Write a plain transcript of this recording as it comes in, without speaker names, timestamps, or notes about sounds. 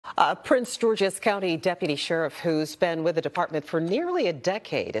Prince George's County Deputy Sheriff, who's been with the department for nearly a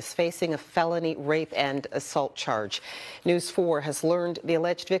decade, is facing a felony rape and assault charge. News 4 has learned the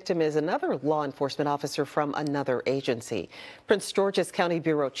alleged victim is another law enforcement officer from another agency. Prince George's County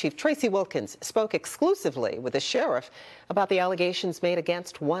Bureau Chief Tracee Wilkins spoke exclusively with the sheriff about the allegations made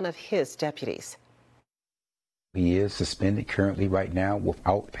against one of his deputies. He is suspended currently right now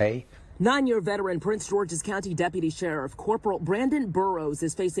without pay. 9-year veteran Prince George's County Deputy Sheriff Corporal Brandon Burrows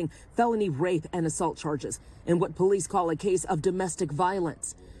is facing felony rape and assault charges in what police call a case of domestic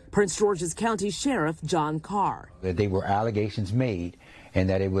violence. Prince George's County Sheriff John Carr. That they were allegations made and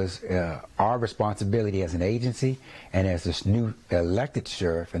that it was our responsibility as an agency and as this new elected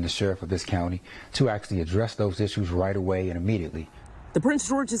sheriff and the sheriff of this county to actually address those issues right away and immediately. The Prince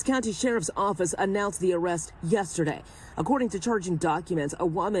George's County Sheriff's Office announced the arrest yesterday. According to charging documents, a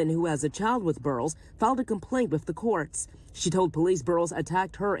woman who has a child with Burrows filed a complaint with the courts. She told police Burrows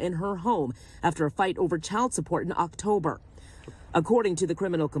attacked her in her home after a fight over child support in October. According to the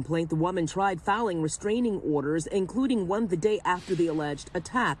criminal complaint, the woman tried filing restraining orders, including one the day after the alleged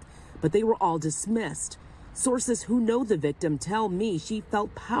attack, but they were all dismissed. Sources who know the victim tell me she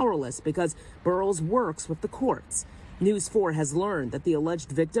felt powerless because Burrows works with the courts. News 4 has learned that the alleged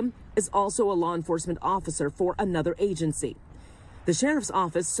victim is also a law enforcement officer for another agency. The sheriff's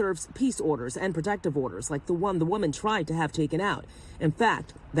office serves peace orders and protective orders like the one the woman tried to have taken out. In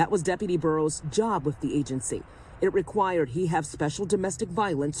fact, that was Deputy Burrows' job with the agency. It required he have special domestic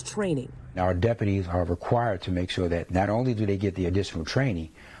violence training. Our deputies are required to make sure that not only do they get the additional training,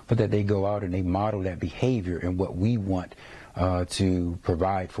 but that they go out and they model that behavior and what we want to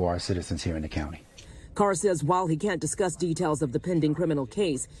provide for our citizens here in the county. Carr says while he can't discuss details of the pending criminal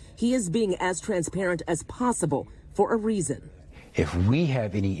case, he is being as transparent as possible for a reason. If we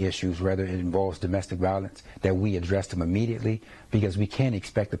have any issues, whether it involves domestic violence, that we address them immediately, because we can't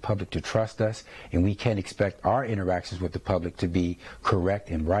expect the public to trust us and we can't expect our interactions with the public to be correct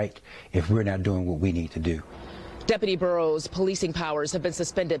and right if we're not doing what we need to do. Deputy Burrows' policing powers have been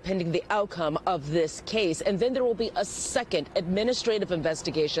suspended pending the outcome of this case, and then there will be a second administrative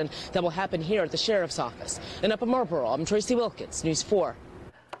investigation that will happen here at the sheriff's office. And up in Marlboro, I'm Tracee Wilkins, News 4.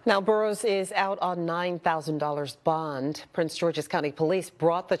 Now, Burrows is out on $9,000 bond. Prince George's County Police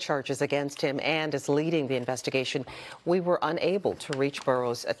brought the charges against him and is leading the investigation. We were unable to reach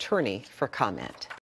Burrows' attorney for comment.